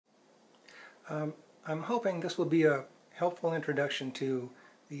I'm hoping this will be a helpful introduction to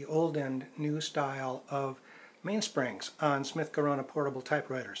the old and new style of mainsprings on Smith Corona portable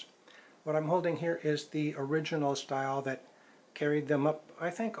typewriters. What I'm holding here is the original style that carried them up, I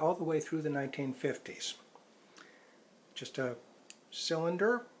think, all the way through the 1950s. Just a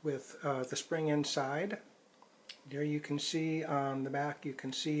cylinder with the spring inside. There you can see on the back, you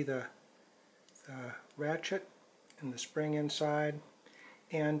can see the ratchet and the spring inside.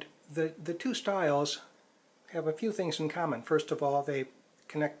 And the two styles have a few things in common. First of all, they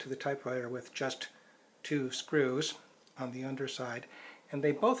connect to the typewriter with just two screws on the underside, and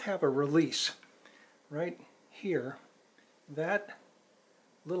they both have a release right here. That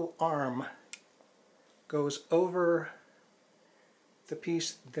little arm goes over the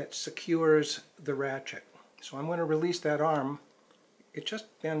piece that secures the ratchet. So I'm going to release that arm. It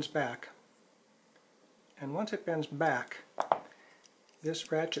just bends back, and once it bends back,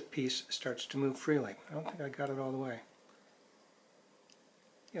 this ratchet piece starts to move freely. I don't think I got it all the way.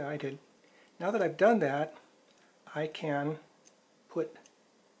 Yeah, I did. Now that I've done that, I can put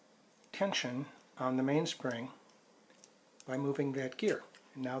tension on the mainspring by moving that gear.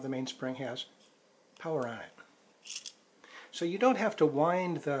 And now the mainspring has power on it. So you don't have to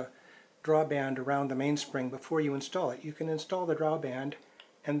wind the drawband around the mainspring before you install it. You can install the drawband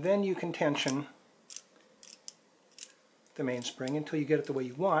and then you can tension the mainspring until you get it the way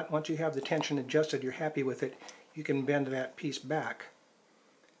you want. Once you have the tension adjusted, you're happy with it, you can bend that piece back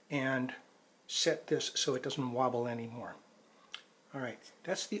and set this so it doesn't wobble anymore. Alright,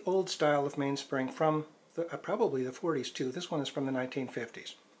 that's the old style of mainspring from probably the 40s too. This one is from the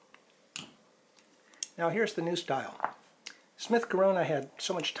 1950s. Now here's the new style. Smith Corona had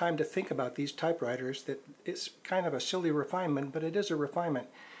so much time to think about these typewriters that it's kind of a silly refinement, but it is a refinement.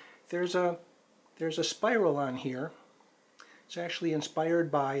 There's a spiral on here. It's actually inspired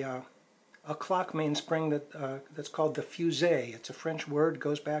by a clock mainspring that's called the fusée. It's a French word,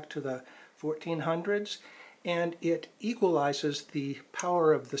 goes back to the 1400s, and it equalizes the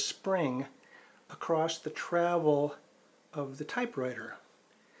power of the spring across the travel of the typewriter,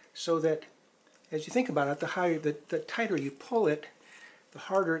 so that as you think about it, the tighter you pull it, the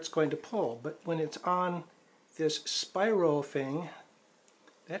harder it's going to pull. But when it's on this spiral thing,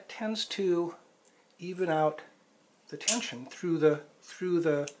 that tends to even out the tension through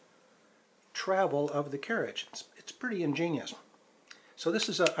the travel of the carriage. It's pretty ingenious. So this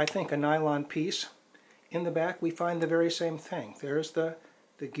is, I think, a nylon piece. In the back we find the very same thing. There's the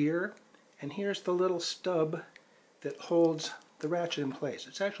gear, and here's the little stub that holds the ratchet in place.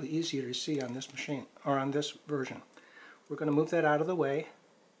 It's actually easier to see on this machine, or on this version. We're going to move that out of the way,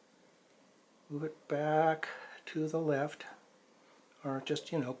 move it back to the left, or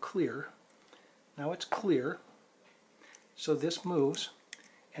just, clear. Now it's clear. So this moves,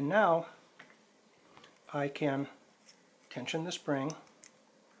 and now I can tension the spring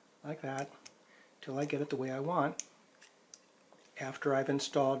like that till I get it the way I want after I've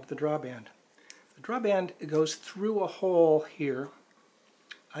installed the drawband. The drawband goes through a hole here.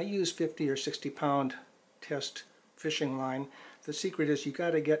 I use 50 or 60 pound test fishing line. The secret is you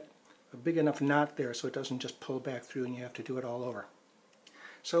got to get a big enough knot there so it doesn't just pull back through and you have to do it all over.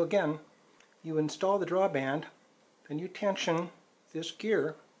 So again, you install the drawband, then you tension this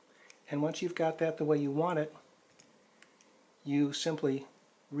gear, and once you've got that the way you want it, you simply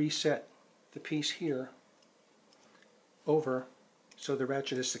reset the piece here over so the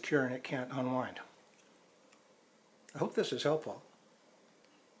ratchet is secure and it can't unwind. I hope this is helpful.